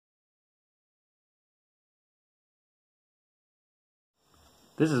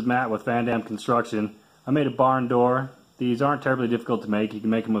This is Matt with VanDam Construction. I made a barn door. These aren't terribly difficult to make. You can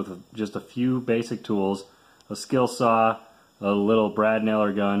make them with just a few basic tools. A skill saw, a little brad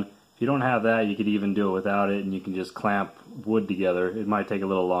nailer gun. If you don't have that, you could even do it without it, and you can just clamp wood together. It might take a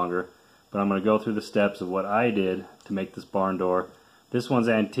little longer, but I'm going to go through the steps of what I did to make this barn door. This one's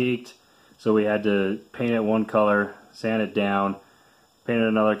antiqued, so we had to paint it one color, sand it down, paint it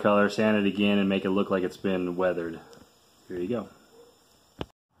another color, sand it again, and make it look like it's been weathered. Here you go.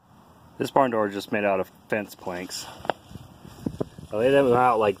 This barn door is just made out of fence planks. I lay them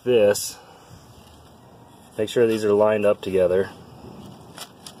out like this. Make sure these are lined up together.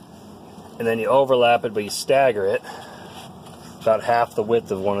 And then you overlap it, but you stagger it about half the width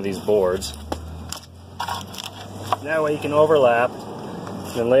of one of these boards. That way you can overlap.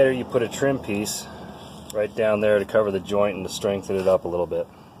 And then later you put a trim piece right down there to cover the joint and to strengthen it up a little bit.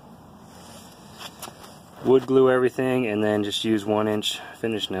 Wood glue everything and then just use 1-inch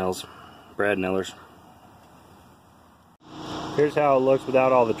finish nails, brad nailers. Here's how it looks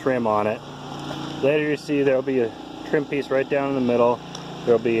without all the trim on it. Later you see there'll be a trim piece right down in the middle.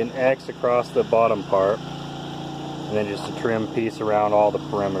 There'll be an X across the bottom part. And then just a trim piece around all the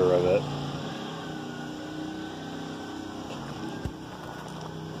perimeter of it.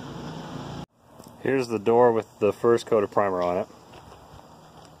 Here's the door with the first coat of primer on it.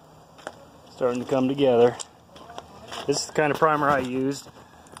 Starting to come together. This is the kind of primer I used.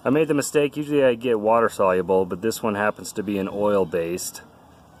 I made the mistake, usually I get water soluble, but this one happens to be an oil based,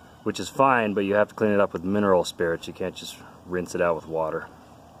 which is fine, but you have to clean it up with mineral spirits. You can't just rinse it out with water.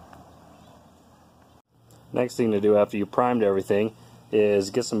 Next thing to do after you primed everything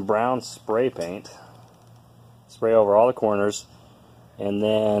is get some brown spray paint, spray over all the corners, and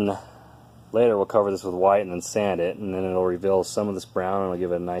then later we'll cover this with white and then sand it, and then it'll reveal some of this brown and it'll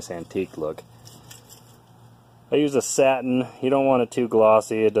give it a nice antique look. I use a satin. You don't want it too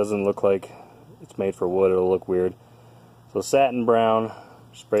glossy. It doesn't look like it's made for wood. It'll look weird. So satin brown,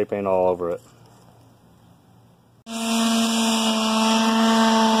 spray paint all over it.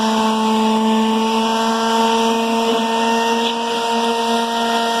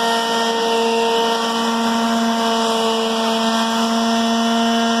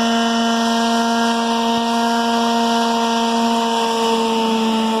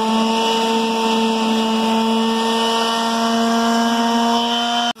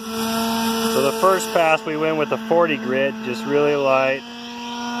 So the first pass we went with a 40 grit, just really light.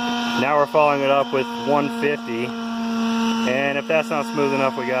 Now we're following it up with 150. And if that's not smooth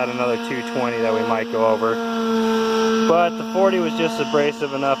enough, we got another 220 that we might go over. But the 40 was just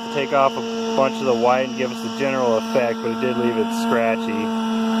abrasive enough to take off a bunch of the white and give us the general effect, but it did leave it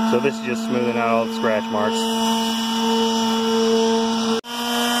scratchy. So this is just smoothing out all the scratch marks.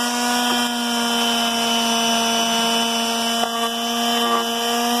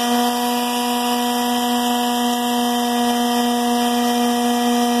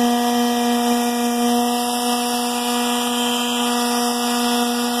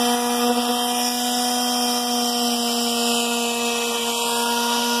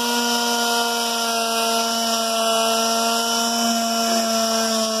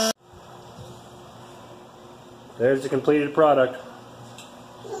 There's the completed product.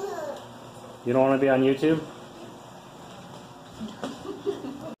 You don't want to be on YouTube?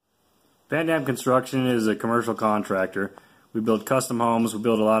 VanDam Construction is a commercial contractor. We build custom homes, we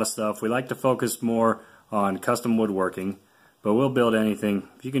build a lot of stuff. We like to focus more on custom woodworking, but we'll build anything.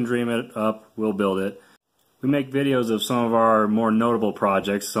 If you can dream it up, we'll build it. We make videos of some of our more notable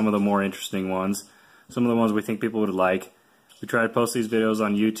projects, some of the more interesting ones, some of the ones we think people would like. We try to post these videos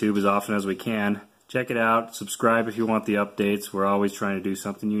on YouTube as often as we can. Check it out, subscribe if you want the updates. We're always trying to do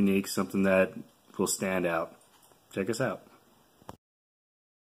something unique, something that will stand out. Check us out.